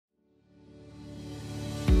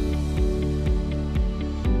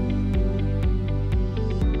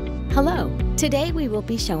Hello! Today we will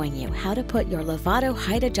be showing you how to put your Levado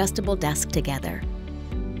height adjustable desk together.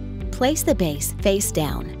 Place the base face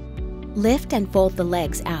down. Lift and fold the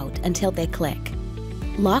legs out until they click.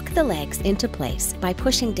 Lock the legs into place by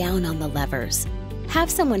pushing down on the levers. Have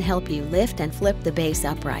someone help you lift and flip the base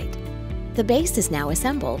upright. The base is now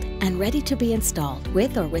assembled and ready to be installed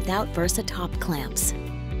with or without VersaTop clamps.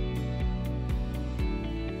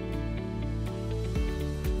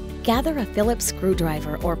 Gather a Phillips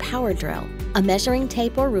screwdriver or power drill, a measuring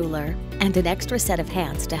tape or ruler, and an extra set of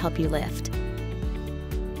hands to help you lift.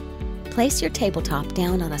 Place your tabletop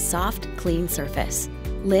down on a soft, clean surface.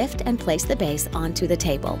 Lift and place the base onto the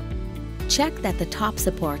table. Check that the top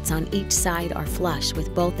supports on each side are flush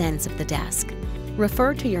with both ends of the desk.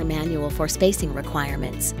 Refer to your manual for spacing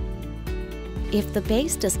requirements. If the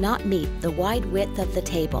base does not meet the wide width of the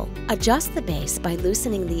table, adjust the base by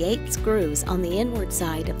loosening the 8 screws on the inward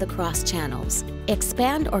side of the cross channels.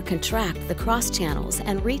 Expand or contract the cross channels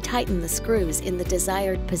and retighten the screws in the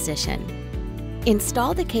desired position.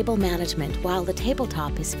 Install the cable management while the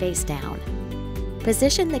tabletop is face down.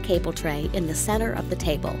 Position the cable tray in the center of the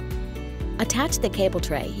table. Attach the cable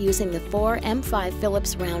tray using the 4 M5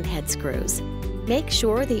 Phillips round head screws. Make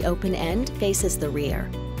sure the open end faces the rear.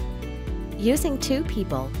 Using 2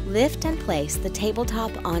 people, lift and place the tabletop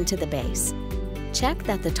onto the base. Check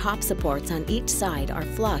that the top supports on each side are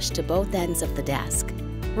flush to both ends of the desk.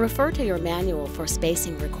 Refer to your manual for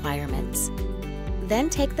spacing requirements. Then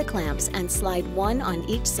take the clamps and slide one on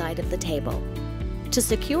each side of the table. To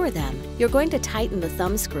secure them, you're going to tighten the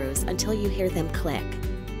thumb screws until you hear them click.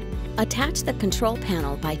 Attach the control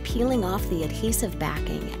panel by peeling off the adhesive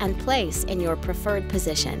backing and place in your preferred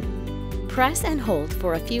position. Press and hold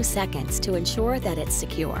for a few seconds to ensure that it's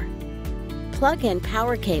secure. Plug in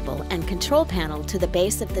power cable and control panel to the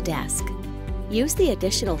base of the desk. Use the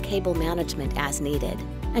additional cable management as needed,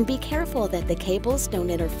 and be careful that the cables don't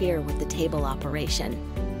interfere with the table operation.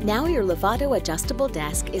 Now your Levado adjustable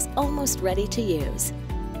desk is almost ready to use.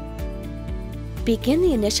 Begin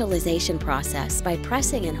the initialization process by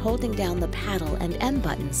pressing and holding down the paddle and M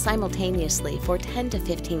buttons simultaneously for 10 to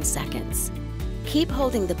 15 seconds. Keep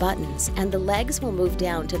holding the buttons and the legs will move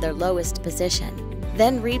down to their lowest position,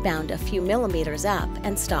 then rebound a few millimeters up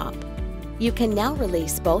and stop. You can now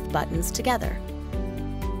release both buttons together.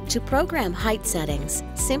 To program height settings,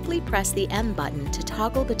 simply press the M button to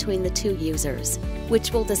toggle between the 2 users,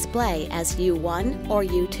 which will display as U1 or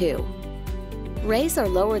U2. Raise or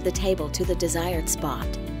lower the table to the desired spot.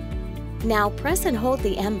 Now press and hold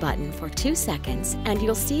the M button for 2 seconds and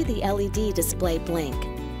you'll see the LED display blink.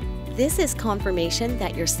 This is confirmation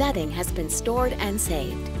that your setting has been stored and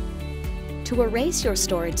saved. To erase your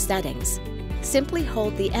storage settings, simply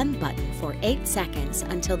hold the M button for 8 seconds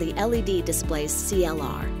until the LED displays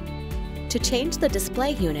CLR. To change the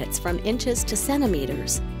display units from inches to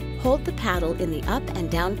centimeters, hold the paddle in the up and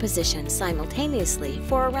down position simultaneously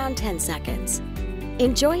for around 10 seconds.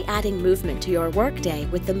 Enjoy adding movement to your workday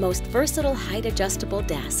with the most versatile height adjustable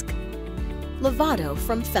desk. Levado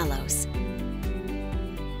from Fellows.